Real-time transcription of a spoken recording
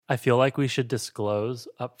I feel like we should disclose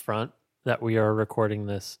up front that we are recording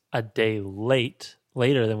this a day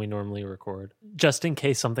later than we normally record, just in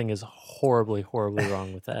case something is horribly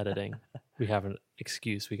wrong with the editing. We have an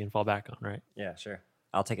excuse we can fall back on, right? Yeah, sure.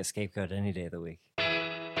 I'll take a scapegoat any day of the week.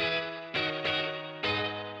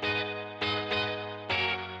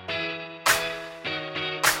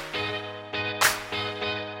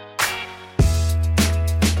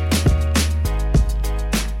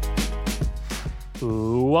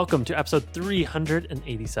 Welcome to episode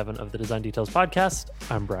 387 of the Design Details Podcast.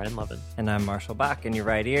 I'm Brian Lovin. And I'm Marshall Bach in your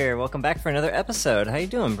right ear. Welcome back for another episode. How you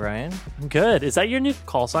doing, Brian? I'm good. Is that your new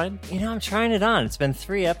call sign? You know, I'm trying it on. It's been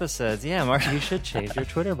 3 episodes. Yeah, Marshall. You should change your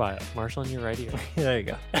Twitter bio. Marshall in your right ear. There you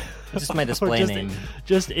go. Just my display name.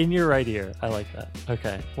 Just in your right ear. I like that.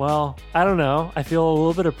 Okay. Well, I don't know. I feel a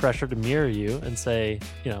little bit of pressure to mirror you and say,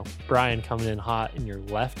 Brian coming in hot in your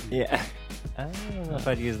left ear. Yeah. I don't know if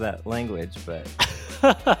I'd use that language, but...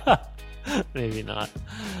 Maybe not.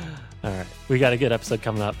 All right. We got a good episode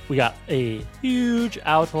coming up. We got a huge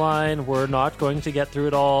outline. We're not going to get through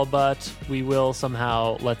it all, but we will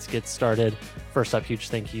somehow. Let's get started. First up, huge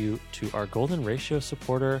thank you to our Golden Ratio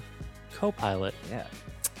supporter, Copilot. Yeah.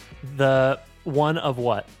 The one of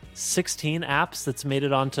 16 apps that's made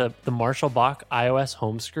it onto the Marshall Bach iOS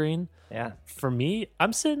home screen. Yeah. For me,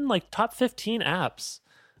 I'm sitting like top 15 apps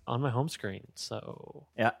on my home screen. So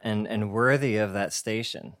yeah, and worthy of that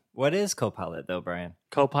station. What is Copilot though, Brian?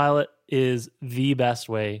 Copilot is the best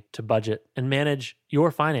way to budget and manage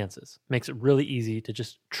your finances. Makes it really easy to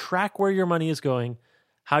just track where your money is going,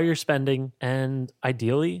 how you're spending, and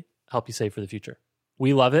ideally help you save for the future.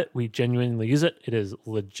 We love it. We genuinely use it. It is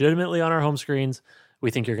legitimately on our home screens.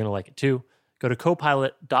 We think you're going to like it too. Go to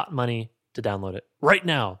copilot.money to download it right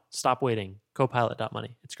now. Stop waiting.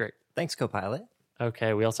 Copilot.money. It's great. Thanks, Copilot.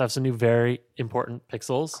 Okay, we also have some new very important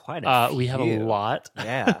pixels. Quite a few. We have a lot.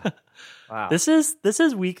 Yeah. Wow. This is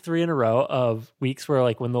week 3 in a row of weeks where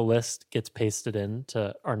like when the list gets pasted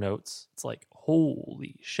into our notes, it's like,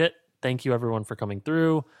 holy shit. Thank you everyone for coming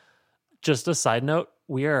through. Just a side note,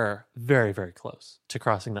 we are very, very close to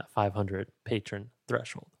crossing that 500 patron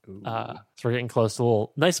threshold. So we're getting close to a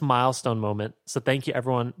little nice milestone moment. So thank you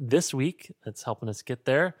everyone this week that's helping us get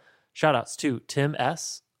there. Shout outs to Tim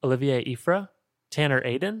S., Olivier Ifra, Tanner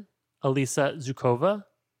Aiden, Elisa Zukova,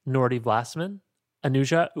 Nordy Vlasman,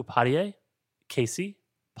 Anuja Upadhyay, Casey,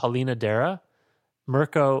 Paulina Dara,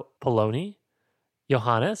 Mirko Poloni,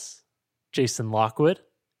 Johannes, Jason Lockwood,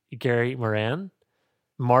 Gary Moran,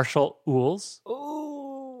 Marshall Ools.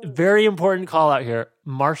 Ooh. Very important call out here.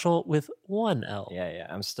 Marshall with 1 L. Yeah.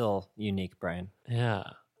 I'm still unique, Brian. Yeah.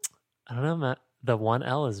 I don't know, Matt. The 1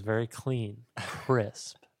 L is very clean,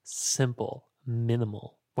 crisp, simple,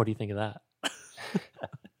 minimal. What do you think of that?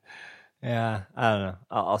 Yeah, I don't know.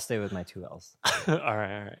 I'll stay with my 2 L's. All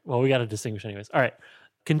right. Well, we got to distinguish anyways. All right.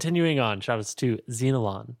 Continuing on, shout outs to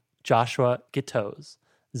Xenalon, Joshua Gittos,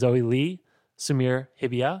 Zoe Lee, Samir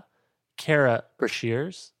Hibia, Kara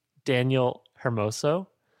Brashears, Daniel Hermoso,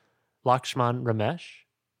 Lakshman Ramesh,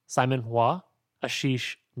 Simon Hua,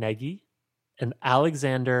 Ashish Negi, and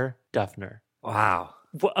Alexander Duffner. Wow.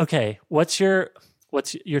 Okay, what's your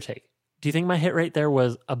take? Do you think my hit rate there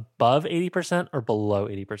was above 80% or below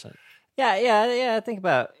 80%? Yeah. I think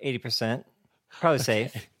about 80%. Probably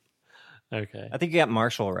safe. Okay. I think you got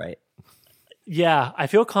Marshall right. Yeah, I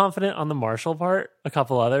feel confident on the Marshall part. A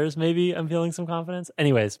couple others, maybe I'm feeling some confidence.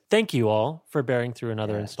 Anyways, thank you all for bearing through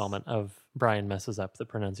another installment of Brian messes up the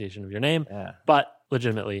pronunciation of your name. Yeah. But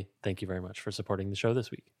legitimately, thank you very much for supporting the show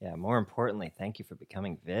this week. Yeah, more importantly, thank you for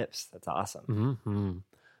becoming VIPs. That's awesome. Mm-hmm.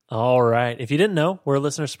 All right. If you didn't know, we're a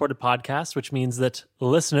listener-supported podcast, which means that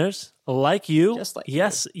listeners like you, just like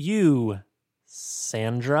you,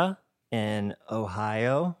 Sandra in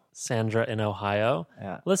Ohio,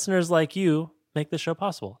 yeah. Listeners like you make this show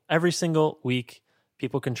possible. Every single week,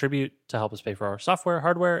 people contribute to help us pay for our software,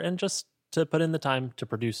 hardware, and just to put in the time to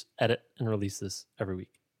produce, edit, and release this every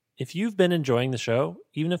week. If you've been enjoying the show,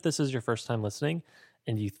 even if this is your first time listening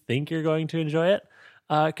and you think you're going to enjoy it,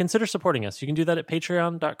 consider supporting us. You can do that at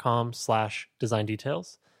patreon.com/design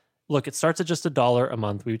details. Look, it starts at just $1 a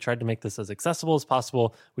month. We tried to make this as accessible as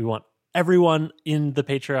possible. We want everyone in the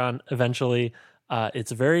Patreon eventually.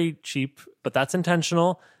 It's very cheap, but that's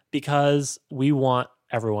intentional because we want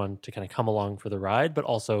everyone to kind of come along for the ride, but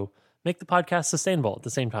also make the podcast sustainable at the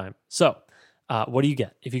same time. So what do you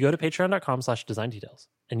get? If you go to patreon.com/design details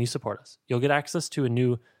and you support us, you'll get access to a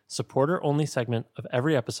new supporter-only segment of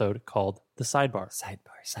every episode called The Sidebar.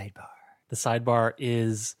 Sidebar. The Sidebar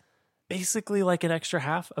is basically like an extra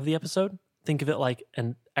half of the episode. Think of it like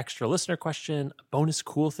an extra listener question, a bonus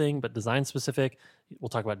cool thing, but design specific. We'll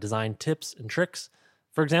talk about design tips and tricks.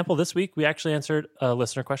 For example, this week we actually answered a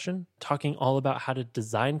listener question talking all about how to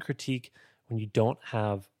design critique when you don't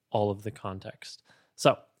have all of the context.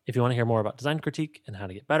 So if you want to hear more about design critique and how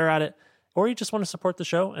to get better at it, or you just want to support the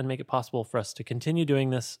show and make it possible for us to continue doing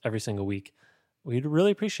this every single week, we'd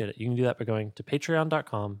really appreciate it. You can do that by going to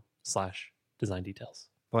patreon.com/design details.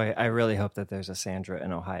 Boy, I really hope that there's a Sandra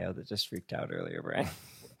in Ohio that just freaked out earlier, Brian.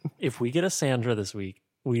 If we get a Sandra this week,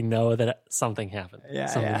 we know that something happened.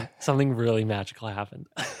 Something really magical happened.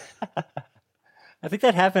 I think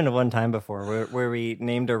that happened one time before where we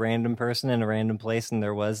named a random person in a random place and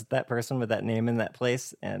there was that person with that name in that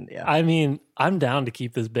place. And yeah. I mean, I'm down to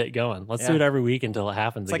keep this bit going. Let's do it every week until it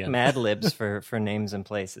happens again. It's like Mad Libs for names and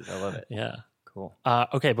places. I love it. Yeah. Cool.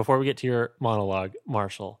 Okay, before we get to your monologue,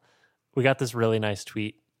 Marshall, we got this really nice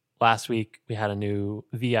tweet. Last week, we had a new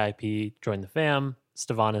VIP join the fam,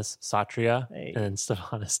 Stavanis Satria. Hey. And then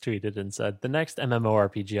Stavanis tweeted and said, "The next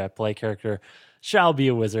MMORPG I play character shall be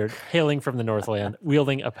a wizard, hailing from the Northland,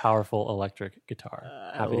 wielding a powerful electric guitar.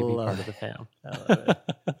 Happy to be part of the fam." I love it.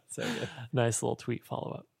 So good. Nice little tweet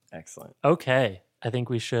follow-up. Excellent. Okay, I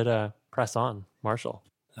think we should press on. Marshall.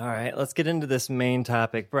 All right, let's get into this main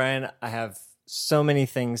topic. Brian, I have so many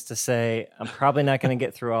things to say. I'm probably not going to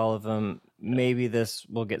get through all of them. Maybe this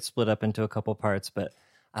will get split up into a couple parts, but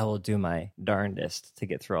I will do my darndest to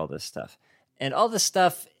get through all this stuff. And all this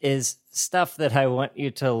stuff is stuff that I want you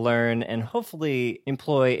to learn and hopefully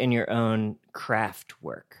employ in your own craft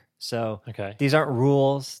work. So These aren't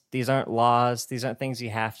rules, these aren't laws, these aren't things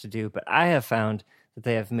you have to do, but I have found that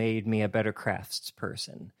they have made me a better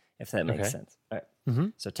craftsperson, if that makes sense. All right. Mm-hmm.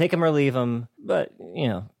 So take them or leave them, but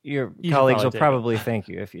your colleagues will probably thank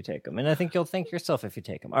you if you take them. And I think you'll thank yourself if you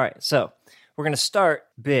take them. All right, so we're going to start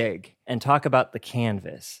big and talk about the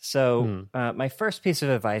canvas. So my first piece of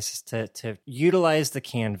advice is to utilize the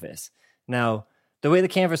canvas. Now, the way the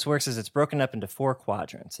canvas works is it's broken up into 4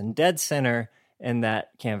 quadrants, and dead center in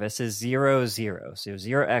that canvas is 0, 0. So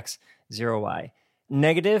 0x, 0y.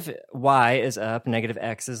 Negative y is up, negative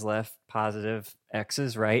x is left, positive x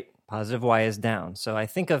is right, positive y is down. So I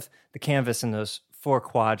think of the canvas in those 4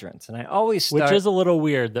 quadrants, and I always start... Which is a little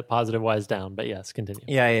weird that positive y is down, but yes, continue.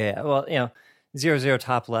 Yeah. Well, 0, 0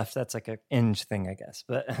 top left, that's like an inch thing, I guess.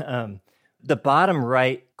 But the bottom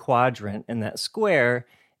right quadrant in that square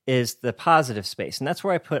is the positive space, and that's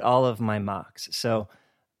where I put all of my mocks. So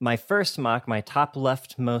my first mock, my top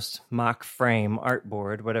leftmost mock frame,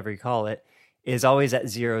 artboard, whatever you call it, is always at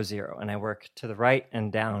 0, 0, and I work to the right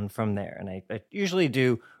and down from there. And I usually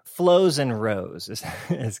do flows and rows is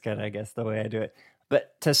kind of, I guess, the way I do it.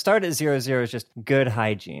 But to start at 0, 0 is just good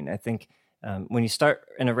hygiene. I think when you start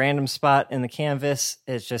in a random spot in the canvas,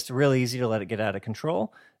 it's just really easy to let it get out of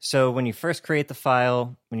control. So when you first create the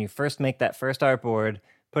file, when you first make that first artboard,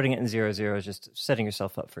 putting it in 0, 0 is just setting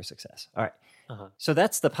yourself up for success. All right. So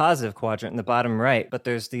that's the positive quadrant in the bottom right, but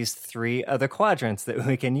there's these 3 other quadrants that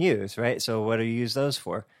we can use, right? So what do you use those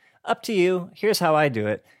for? Up to you. Here's how I do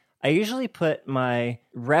it. I usually put my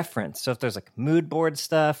reference. So if there's like mood board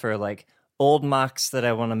stuff or like old mocks that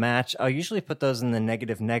I want to match, I'll usually put those in the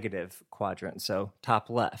negative quadrant, so top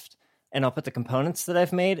left. And I'll put the components that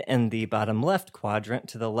I've made in the bottom left quadrant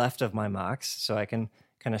to the left of my mocks, so I can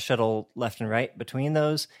kind of shuttle left and right between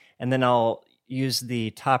those. And then I'll use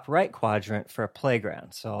the top right quadrant for a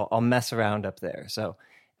playground. So I'll mess around up there. So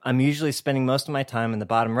I'm usually spending most of my time in the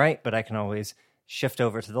bottom right, but I can always shift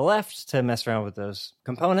over to the left to mess around with those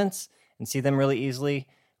components and see them really easily,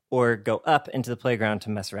 or go up into the playground to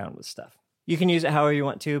mess around with stuff. You can use it however you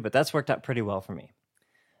want to, but that's worked out pretty well for me.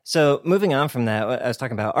 So moving on from that, I was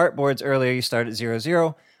talking about artboards earlier. You start at 0,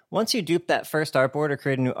 0. Once you dupe that first artboard or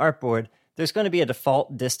create a new artboard, there's going to be a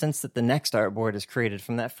default distance that the next artboard is created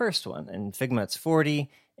from that first one. In Figma, it's 40.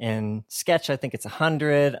 In Sketch, I think it's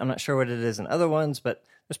 100. I'm not sure what it is in other ones, but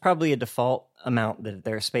there's probably a default amount that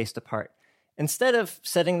they're spaced apart. Instead of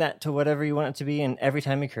setting that to whatever you want it to be, and every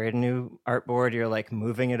time you create a new artboard, you're like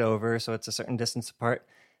moving it over so it's a certain distance apart.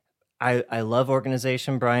 I love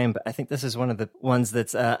organization, Brian, but I think this is one of the ones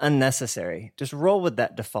that's unnecessary. Just roll with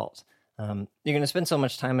that default. You're going to spend so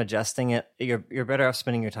much time adjusting it. You're better off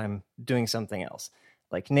spending your time doing something else,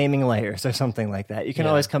 like naming layers or something like that. You can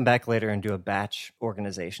always come back later and do a batch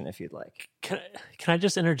organization if you'd like. Can I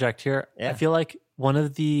just interject here? Yeah. I feel like one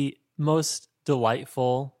of the most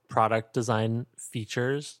delightful product design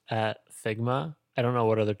features at Figma, I don't know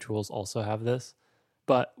what other tools also have this,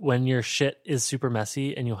 but when your shit is super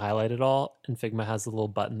messy and you highlight it all, and Figma has a little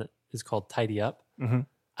button that is called Tidy Up,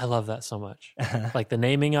 I love that so much. Like the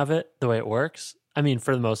naming of it, the way it works. I mean,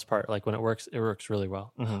 for the most part, like when it works really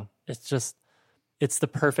well. It's the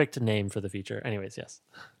perfect name for the feature. Anyways, yes.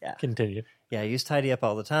 Yeah. Continue. Yeah, I use Tidy Up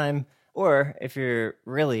all the time. Or if you're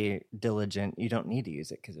really diligent, you don't need to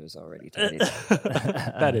use it because it was already tidied up.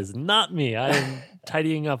 That is not me. I am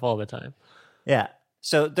tidying up all the time. Yeah.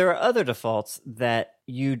 So there are other defaults that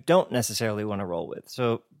you don't necessarily want to roll with.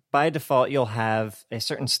 So by default, you'll have a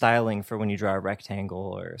certain styling for when you draw a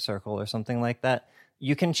rectangle or a circle or something like that.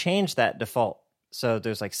 You can change that default. So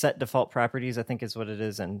there's like set default properties, I think is what it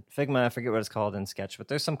is in Figma. I forget what it's called in Sketch, but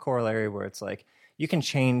there's some corollary where it's like you can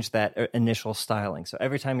change that initial styling. So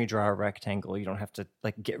every time you draw a rectangle, you don't have to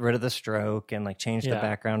like get rid of the stroke and like change the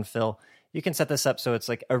background fill. You can set this up so it's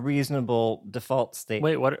like a reasonable default state.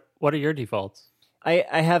 Wait, what are your defaults? I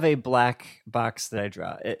have a black box that I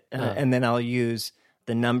draw, and then I'll use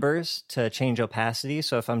the numbers to change opacity.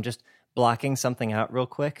 So if I'm just blocking something out real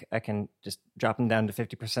quick, I can just drop them down to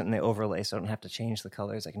 50% in the overlay, so I don't have to change the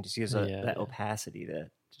colors. I can just use that opacity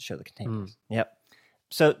to show the containers. Yep.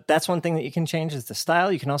 So that's one thing that you can change is the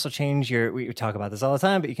style. You can also change we talk about this all the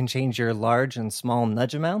time, but you can change your large and small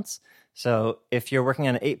nudge amounts. So if you're working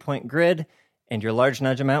on an 8-point grid and your large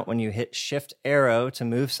nudge amount when you hit shift arrow to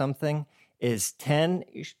move something is 10,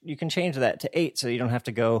 you can change that to 8 so you don't have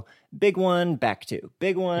to go big one, back 2,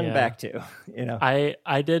 big one, back 2. You know,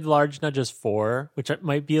 I did large nudges 4, which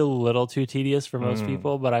might be a little too tedious for most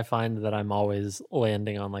people, but I find that I'm always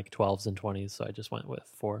landing on like 12s and 20s, so I just went with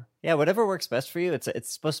 4. Yeah, whatever works best for you.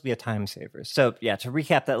 It's supposed to be a time saver. So yeah, to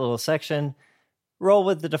recap that little section, roll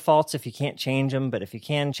with the defaults if you can't change them, but if you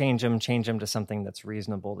can change them to something that's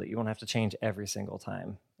reasonable that you won't have to change every single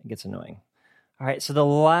time. It gets annoying. All right, so the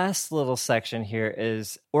last little section here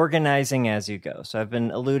is organizing as you go. So I've been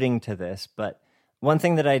alluding to this, but one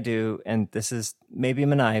thing that I do, and this is maybe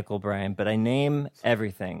maniacal, Brian, but I name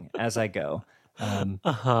everything as I go.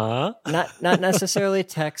 Not necessarily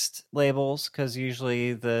text labels, because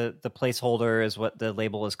usually the placeholder is what the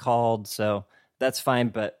label is called, so that's fine.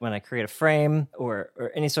 But when I create a frame or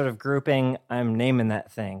any sort of grouping, I'm naming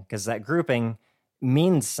that thing, because that grouping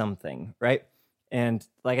means something, right? And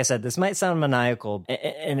like I said, this might sound maniacal,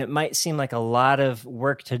 and it might seem like a lot of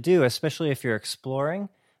work to do, especially if you're exploring,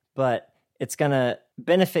 but it's going to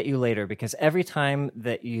benefit you later, because every time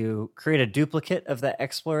that you create a duplicate of that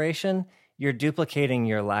exploration, you're duplicating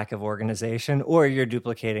your lack of organization, or you're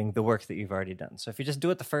duplicating the work that you've already done. So if you just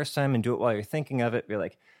do it the first time and do it while you're thinking of it, you're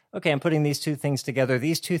like, okay, I'm putting these two things together.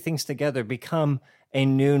 These two things together become a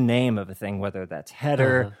new name of a thing, whether that's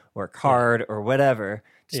header or card or whatever.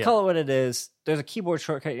 Just call it what it is. There's a keyboard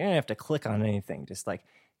shortcut. You don't have to click on anything. Just like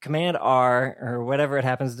Command R or whatever it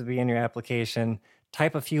happens to be in your application,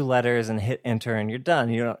 type a few letters and hit enter, and you're done.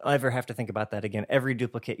 You don't ever have to think about that again. Every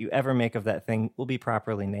duplicate you ever make of that thing will be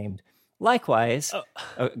properly named. Likewise,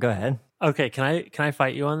 go ahead. Okay, can I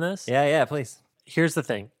fight you on this? Yeah, please. Here's the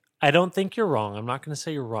thing. I don't think you're wrong. I'm not going to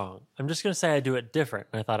say you're wrong. I'm just going to say I do it different.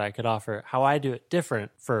 And I thought I could offer how I do it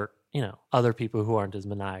different for, other people who aren't as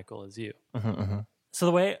maniacal as you. So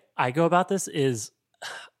the way I go about this is,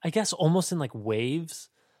 I guess, almost in like waves.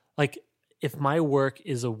 Like if my work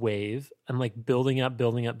is a wave, I'm like building up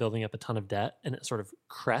a ton of debt, and it sort of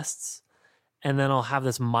crests. And then I'll have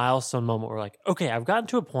this milestone moment where like, okay, I've gotten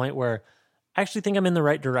to a point where I actually think I'm in the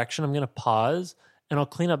right direction. I'm going to pause and I'll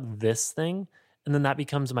clean up this thing. And then that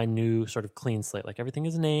becomes my new sort of clean slate. Like everything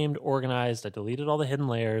is named, organized. I deleted all the hidden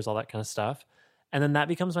layers, all that kind of stuff. And then that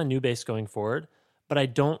becomes my new base going forward. But I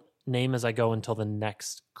don't name as I go until the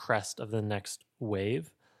next crest of the next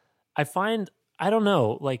wave. I find, I don't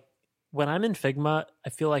know, like when I'm in Figma, I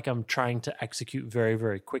feel like I'm trying to execute very,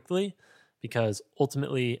 very quickly, because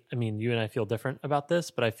ultimately, I mean, you and I feel different about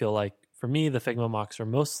this, but I feel like for me, the Figma mocks are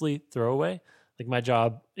mostly throwaway. Like my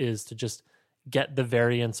job is to just get the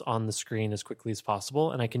variants on the screen as quickly as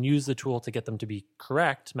possible, and I can use the tool to get them to be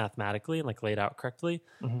correct mathematically and like laid out correctly.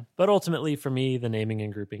 But ultimately, for me, the naming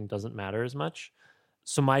and grouping doesn't matter as much.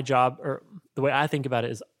 So my job, or the way I think about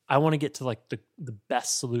it, is I want to get to like the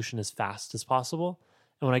best solution as fast as possible.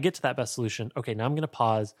 And when I get to that best solution, okay, now I'm going to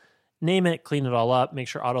pause, name it, clean it all up, make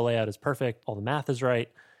sure auto layout is perfect, all the math is right.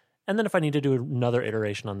 And then if I need to do another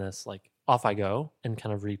iteration on this, like off I go and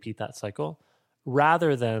kind of repeat that cycle,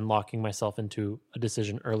 rather than locking myself into a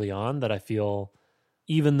decision early on that I feel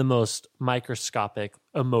even the most microscopic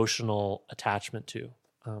emotional attachment to.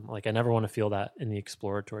 Like I never want to feel that in the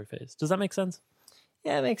exploratory phase. Does that make sense?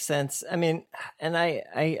 Yeah, it makes sense. I mean, and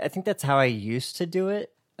I think that's how I used to do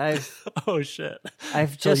it. Oh shit!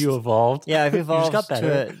 I've just you evolved. Yeah, I've evolved. You just got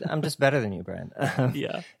better. I'm just better than you, Brian.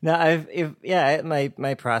 Yeah. No,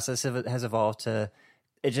 my process has evolved to.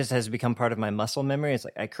 It just has become part of my muscle memory. It's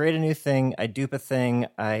like I create a new thing, I dupe a thing,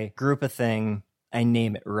 I group a thing, I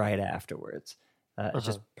name it right afterwards. It's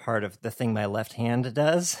just part of the thing my left hand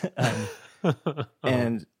does.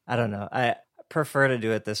 And I don't know. prefer to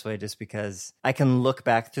do it this way just because I can look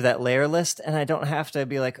back through that layer list and I don't have to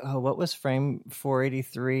be like, oh, what was frame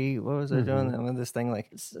 483? What was I doing with this thing? Like,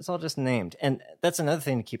 it's all just named. And that's another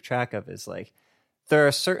thing to keep track of is like, there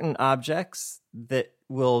are certain objects that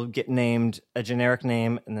will get named a generic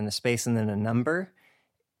name and then a space and then a number.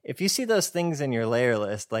 If you see those things in your layer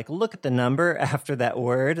list, like look at the number after that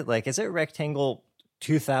word. Like, is it rectangle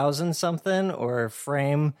 2000 something or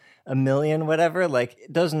frame a million, whatever? Like,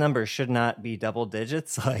 those numbers should not be double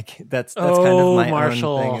digits. Like, that's kind of my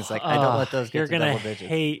Marshall, own thing. Is like, I don't let those get to double digits. You're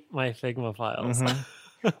gonna hate my Figma files.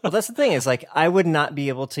 Well, that's the thing. Is like, I would not be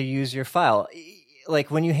able to use your file. Like,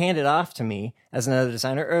 when you hand it off to me as another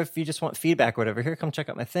designer, or if you just want feedback or whatever, here, come check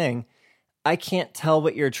out my thing. I can't tell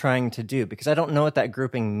what you're trying to do because I don't know what that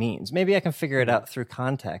grouping means. Maybe I can figure it out through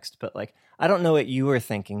context, but like, I don't know what you were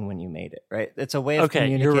thinking when you made it, right? It's a way of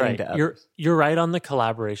communicating to others. You're right on the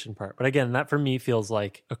collaboration part. But again, that for me feels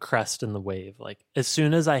like a crest in the wave. Like, as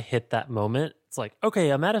soon as I hit that moment, it's like, okay,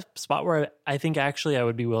 I'm at a spot where I think actually I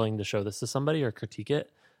would be willing to show this to somebody or critique it.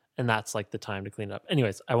 And that's like the time to clean it up.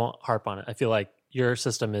 Anyways, I won't harp on it. I feel like your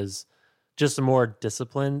system is just more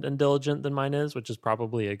disciplined and diligent than mine is, which is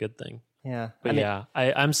probably a good thing. Yeah. But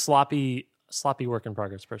I'm sloppy work in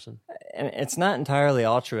progress person. And it's not entirely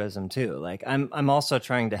altruism too. Like, I'm also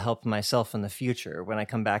trying to help myself in the future when I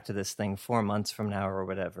come back to this thing 4 months from now or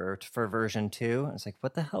whatever for version 2. It's like,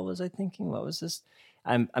 what the hell was I thinking? What was this?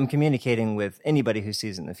 I'm communicating with anybody who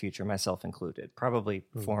sees in the future, myself included, probably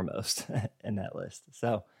foremost in that list.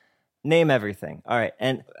 So name everything. All right.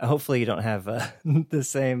 And hopefully you don't have the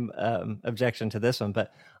same objection to this one.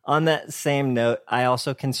 But on that same note, I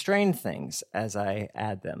also constrain things as I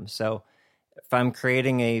add them. So if I'm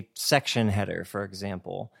creating a section header, for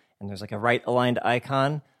example, and there's like a right aligned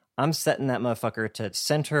icon, I'm setting that motherfucker to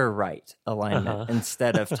center right alignment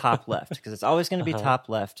instead of top left, because it's always going to be top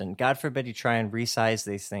left. And God forbid you try and resize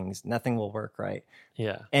these things, nothing will work right.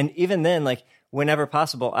 Yeah. And even then, like, whenever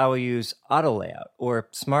possible, I will use auto layout or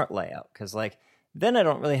smart layout, because like, then I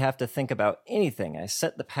don't really have to think about anything. I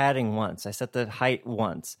set the padding once, I set the height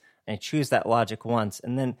once, and I choose that logic once.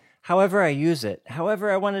 And then however I use it,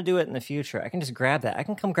 however I want to do it in the future, I can just grab that. I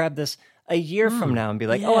can come grab this a year from now and be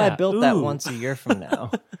like, oh, I built that once a year from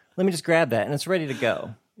now. Let me just grab that and it's ready to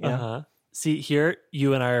go. You know? See, here,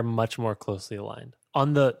 you and I are much more closely aligned.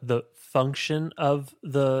 On the function of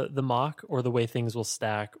the mock or the way things will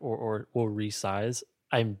stack or will resize,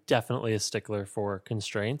 I'm definitely a stickler for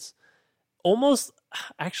constraints. Almost,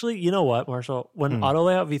 actually, you know what, Marshall? When Auto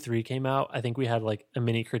Layout V3 came out, I think we had like a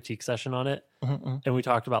mini critique session on it. And we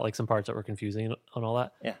talked about like some parts that were confusing and all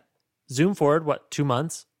that. Yeah. Zoom forward, 2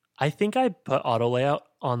 months? I think I put Auto Layout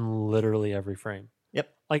on literally every frame.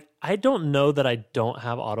 Yep. Like, I don't know that I don't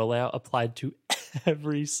have Auto Layout applied to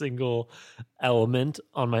every single element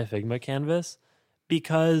on my Figma canvas,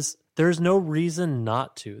 because there's no reason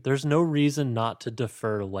not to. There's no reason not to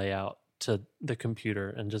defer layout to the computer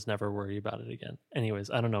and just never worry about it again.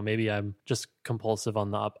 Anyways, I don't know. Maybe I'm just compulsive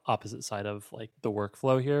on the opposite side of like the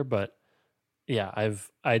workflow here, but yeah,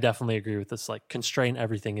 I definitely agree with this. Like, constrain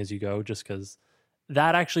everything as you go, just because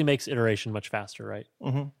that actually makes iteration much faster, right?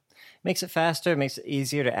 Makes it faster, makes it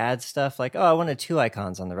easier to add stuff. Like, oh, I wanted 2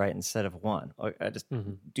 icons on the right instead of 1. Or I just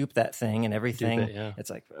dupe that thing and everything.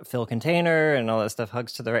 It's like a fill container and all that stuff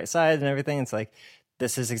hugs to the right side and everything. It's like,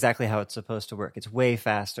 this is exactly how it's supposed to work. It's way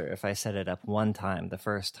faster if I set it up one time, the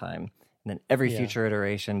first time, and then every future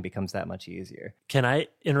iteration becomes that much easier. Can I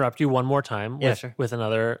interrupt you one more time sure. with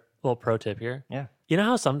another little pro tip here? Yeah. You know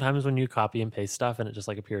how sometimes when you copy and paste stuff and it just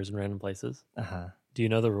like appears in random places? Do you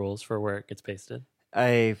know the rules for where it gets pasted?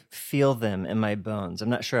 I feel them in my bones. I'm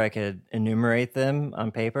not sure I could enumerate them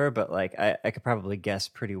on paper, but like I could probably guess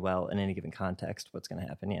pretty well in any given context what's going to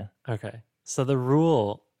happen. Yeah. Okay. So the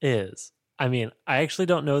rule is, I mean, I actually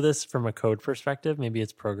don't know this from a code perspective. Maybe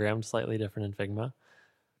it's programmed slightly different in Figma.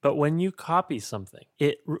 But when you copy something,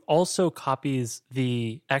 it also copies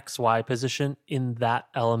the XY position in that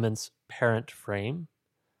element's parent frame.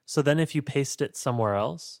 So then if you paste it somewhere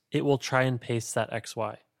else, it will try and paste that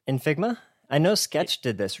XY. In Figma? I know Sketch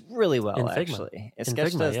did this really well, actually.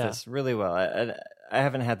 Sketch does this really well. I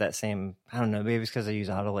haven't had that same, I don't know, maybe it's because I use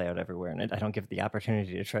auto layout everywhere and I don't give the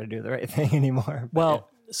opportunity to try to do the right thing anymore. Well,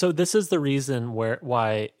 so this is the reason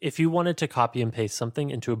why if you wanted to copy and paste something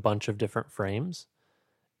into a bunch of different frames,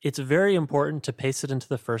 it's very important to paste it into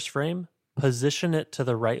the first frame, position it to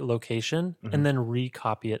the right location, and then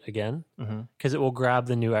recopy it again, because it will grab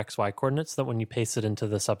the new XY coordinates that when you paste it into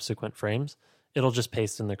the subsequent frames, it'll just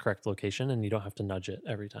paste in the correct location and you don't have to nudge it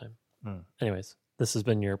every time. Anyways, this has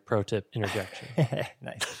been your pro tip interjection.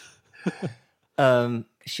 Nice.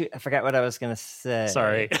 Shoot, I forgot what I was going to say.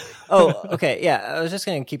 Sorry. Oh, okay. Yeah, I was just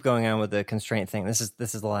going to keep going on with the constraint thing. This is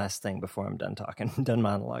the last thing before I'm done talking, done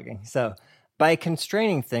monologuing. So by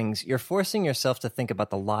constraining things, you're forcing yourself to think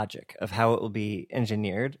about the logic of how it will be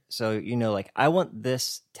engineered. So, like, I want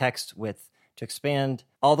this text width to expand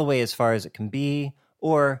all the way as far as it can be,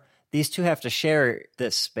 or these two have to share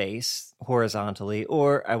this space horizontally,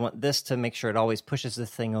 or I want this to make sure it always pushes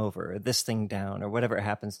this thing over, or this thing down, or whatever it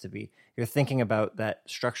happens to be. You're thinking about that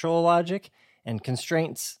structural logic, and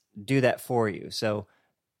constraints do that for you. So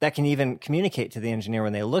that can even communicate to the engineer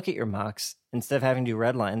when they look at your mocks. Instead of having to do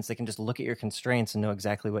red lines, they can just look at your constraints and know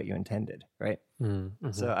exactly what you intended, right?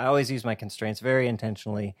 Mm-hmm. So I always use my constraints very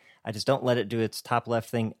intentionally. I just don't let it do its top left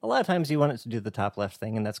thing. A lot of times you want it to do the top left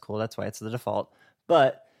thing, and that's cool. That's why it's the default.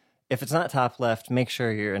 But if it's not top left, make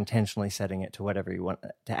sure you're intentionally setting it to whatever you want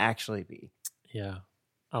it to actually be. Yeah,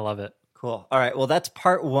 I love it. Cool. All right. Well, that's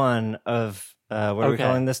part one of what are we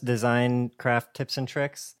calling this? Design craft tips and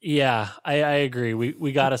tricks? Yeah, I agree.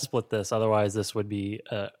 We got to split this. Otherwise, this would be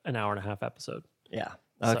an hour and a half episode. Yeah.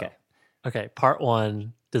 Okay. Okay. Part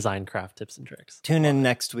one, design craft tips and tricks. Tune in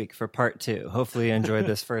next week for part two. Hopefully you enjoyed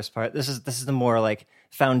this first part. This is the more like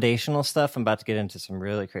foundational stuff. I'm about to get into some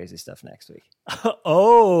really crazy stuff next week.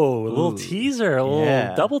 Oh, a little teaser, a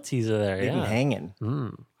little double teaser there. Leave me hanging.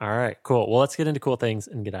 All right, cool. Well, let's get into cool things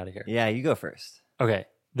and get out of here. Yeah, you go first. Okay.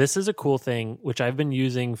 This is a cool thing, which I've been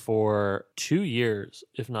using for 2 years,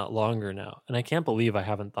 if not longer now. And I can't believe I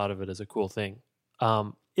haven't thought of it as a cool thing.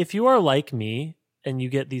 If you are like me and you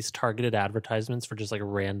get these targeted advertisements for just like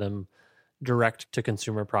random direct to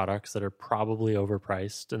consumer products that are probably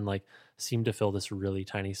overpriced and like seem to fill this really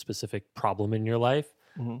tiny specific problem in your life,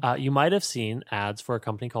 you might have seen ads for a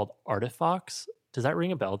company called Artifox. Does that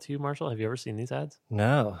ring a bell to you, Marshall? Have you ever seen these ads?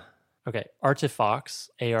 No. Okay. Artifox,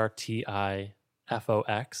 ARTIFOX.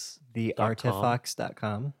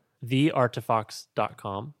 Theartifox.com.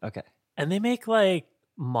 Theartifox.com. Okay. And they make like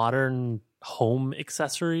modern home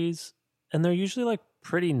accessories, and they're usually like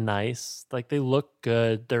pretty nice. Like they look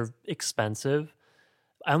good. They're expensive.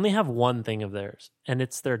 I only have one thing of theirs, and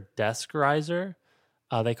it's their desk riser.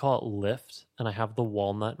 They call it Lift, and I have the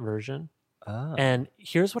walnut version. Oh. And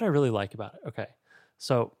here's what I really like about it. Okay.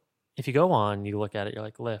 So if you go on, you look at it, you're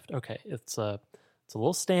like, Lift. Okay. It's a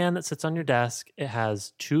little stand that sits on your desk. It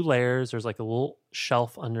has 2 layers. There's like a little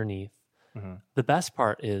shelf underneath. Mm-hmm. The best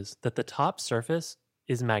part is that the top surface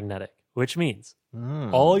is magnetic, which means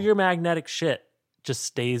all your magnetic shit just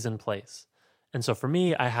stays in place. And so for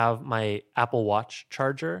me, I have my Apple Watch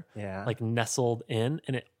charger like nestled in,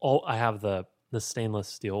 and I have the stainless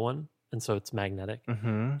steel one, and so it's magnetic,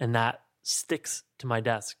 and that sticks to my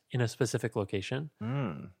desk in a specific location.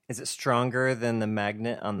 Is it stronger than the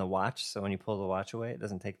magnet on the watch? So when you pull the watch away, it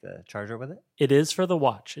doesn't take the charger with it? It is for the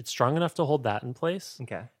watch. It's strong enough to hold that in place.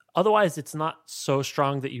 Okay. Otherwise, it's not so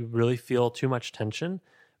strong that you really feel too much tension,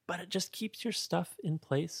 but it just keeps your stuff in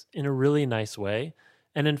place in a really nice way.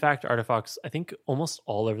 And in fact, Artifox, I think almost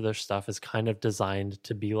all of their stuff is kind of designed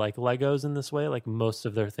to be like Legos in this way. Like most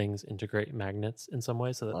of their things integrate magnets in some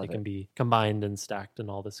way so that they can be combined and stacked and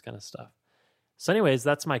all this kind of stuff. So anyways,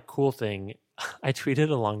 that's my cool thing. I tweeted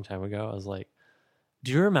a long time ago. I was like,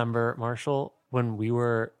 do you remember, Marshall, when we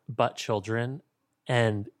were but children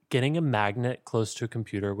and getting a magnet close to a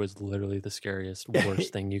computer was literally the scariest,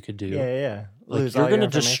 worst thing you could do? Yeah. Like you're going to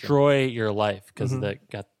destroy your life because they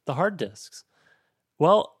got the hard disks.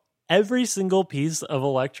 Well, every single piece of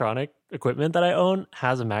electronic equipment that I own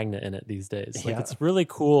has a magnet in it these days. Like it's really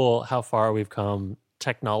cool how far we've come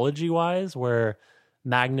technology-wise, where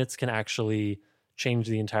magnets can actually change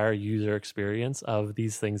the entire user experience of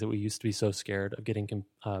these things that we used to be so scared of getting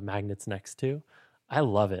magnets next to. I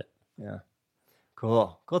love it. Yeah.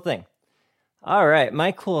 Cool thing. All right.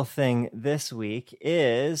 My cool thing this week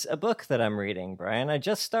is a book that I'm reading, Brian. I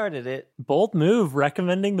just started it. Bold move,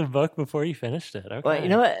 recommending the book before you finished it. Okay. Well, you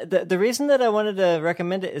know what? The reason that I wanted to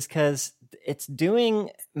recommend it is because it's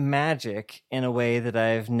doing magic in a way that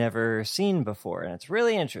I've never seen before. And it's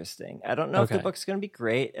really interesting. I don't know if the book's going to be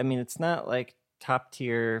great. I mean, it's not like top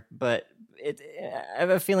tier, but I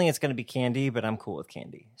have a feeling it's going to be candy, but I'm cool with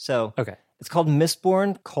candy. So it's called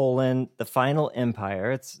Mistborn: The Final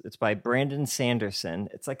Empire. It's by Brandon Sanderson.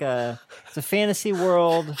 It's like it's a fantasy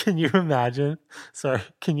world. Can you imagine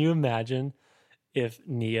if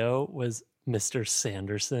Neo was Mr.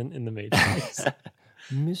 Sanderson in the Matrix?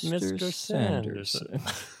 Mr. Sanderson.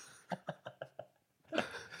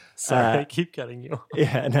 Sorry, I keep cutting you.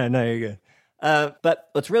 Yeah, no, you're good. But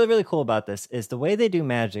what's really, really cool about this is the way they do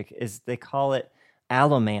magic is they call it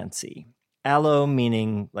allomancy. Allo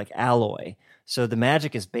meaning like alloy. So the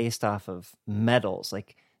magic is based off of metals.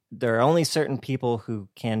 Like there are only certain people who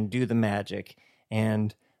can do the magic,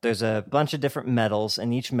 and there's a bunch of different metals,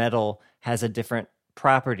 and each metal has a different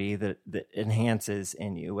property that enhances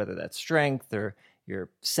in you, whether that's strength or your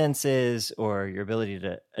senses or your ability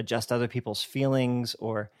to adjust other people's feelings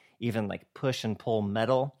or even like push and pull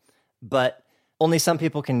metal. But only some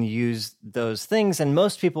people can use those things, and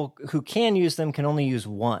most people who can use them can only use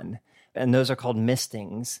one, and those are called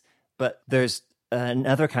mistings. But there's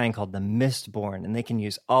another kind called the Mistborn, and they can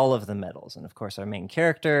use all of the metals. And of course, our main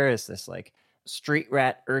character is this like street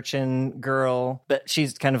rat urchin girl, but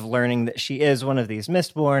she's kind of learning that she is one of these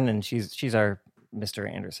Mistborn, and she's our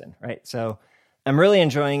Mr. Anderson, right? So I'm really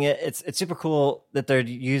enjoying it. It's super cool that they're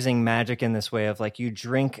using magic in this way of like you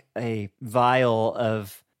drink a vial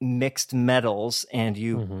of mixed metals, and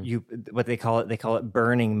you what they call it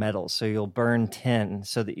burning metals. So you'll burn tin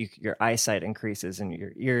so that your eyesight increases and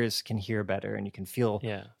your ears can hear better and you can feel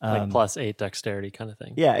like +8 dexterity kind of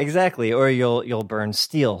thing. Yeah, exactly. Or you'll burn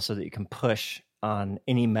steel so that you can push on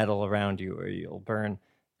any metal around you, or you'll burn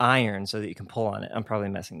iron so that you can pull on it. I'm probably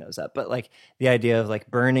messing those up, but like the idea of like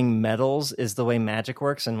burning metals is the way magic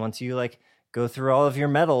works. And once you like go through all of your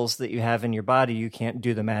metals that you have in your body, you can't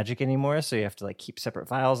do the magic anymore. So you have to like keep separate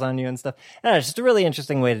files on you and stuff. And it's just a really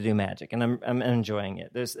interesting way to do magic, and I'm enjoying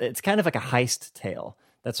it. It's kind of like a heist tale.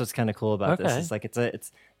 That's what's kind of cool about this. It's like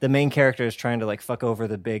it's the main character is trying to like fuck over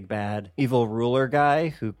the big bad evil ruler guy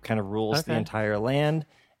who kind of rules the entire land,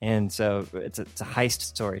 and so it's a heist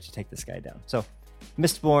story to take this guy down. So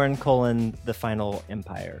Mistborn: The Final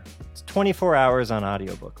Empire. It's 24 hours on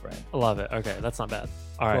audiobook, Brian. I love it. Okay, that's not bad.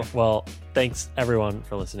 All right. Cool. Well, thanks everyone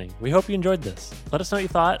for listening. We hope you enjoyed this. Let us know what you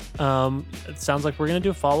thought. It sounds like we're going to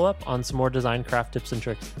do a follow-up on some more design craft tips and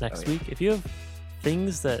tricks next week. If you have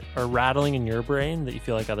things that are rattling in your brain that you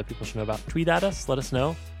feel like other people should know about, tweet at us. Let us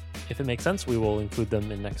know. If it makes sense, we will include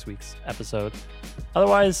them in next week's episode.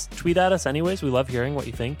 Otherwise, tweet at us anyways. We love hearing what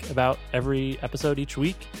you think about every episode each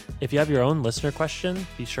week. If you have your own listener question,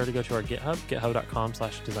 be sure to go to our GitHub,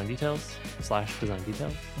 github.com/design details,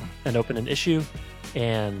 and open an issue.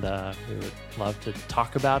 And we would love to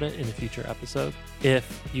talk about it in a future episode.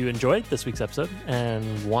 If you enjoyed this week's episode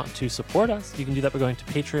and want to support us, you can do that by going to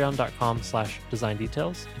patreon.com/design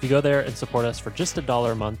details. If you go there and support us for just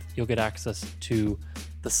 $1 a month, you'll get access to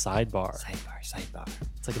the sidebar. Sidebar.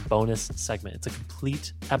 It's like a bonus segment. It's a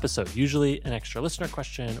complete episode, usually an extra listener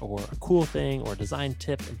question or a cool thing or a design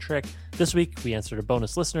tip and trick. This week, we answered a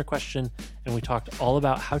bonus listener question, and we talked all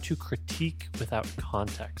about how to critique without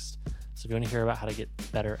context. So if you want to hear about how to get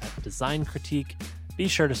better at design critique, be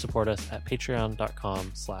sure to support us at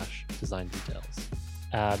patreon.com/design details.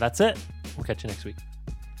 That's it. We'll catch you next week.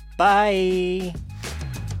 Bye.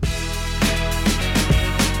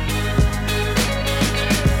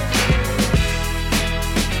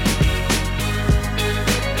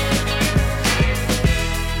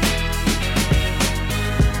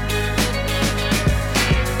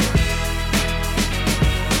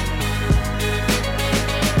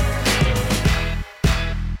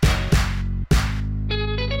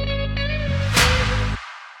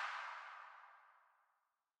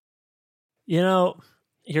 You know,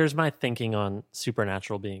 here's my thinking on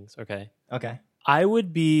supernatural beings, okay? Okay. I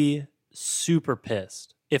would be super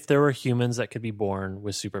pissed if there were humans that could be born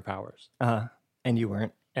with superpowers. And you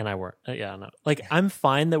weren't. And I weren't. Yeah, no. Like, I'm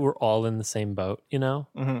fine that we're all in the same boat, you know?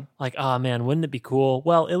 Mm-hmm. Like, oh man, wouldn't it be cool?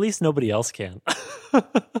 Well, at least nobody else can.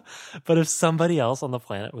 But if somebody else on the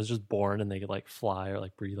planet was just born and they could like fly or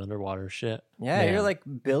like breathe underwater shit. Yeah, man. You're like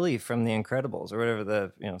Billy from The Incredibles or whatever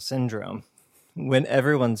the syndrome. When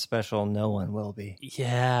everyone's special, no one will be.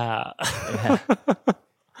 Yeah.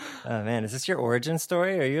 Oh man, is this your origin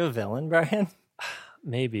story? Are you a villain, Brian?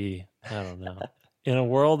 Maybe. I don't know. In a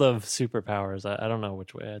world of superpowers, I don't know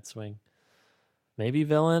which way I'd swing. Maybe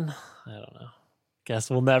villain? I don't know. Guess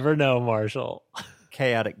we'll never know, Marshall.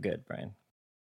 Chaotic good, Brian.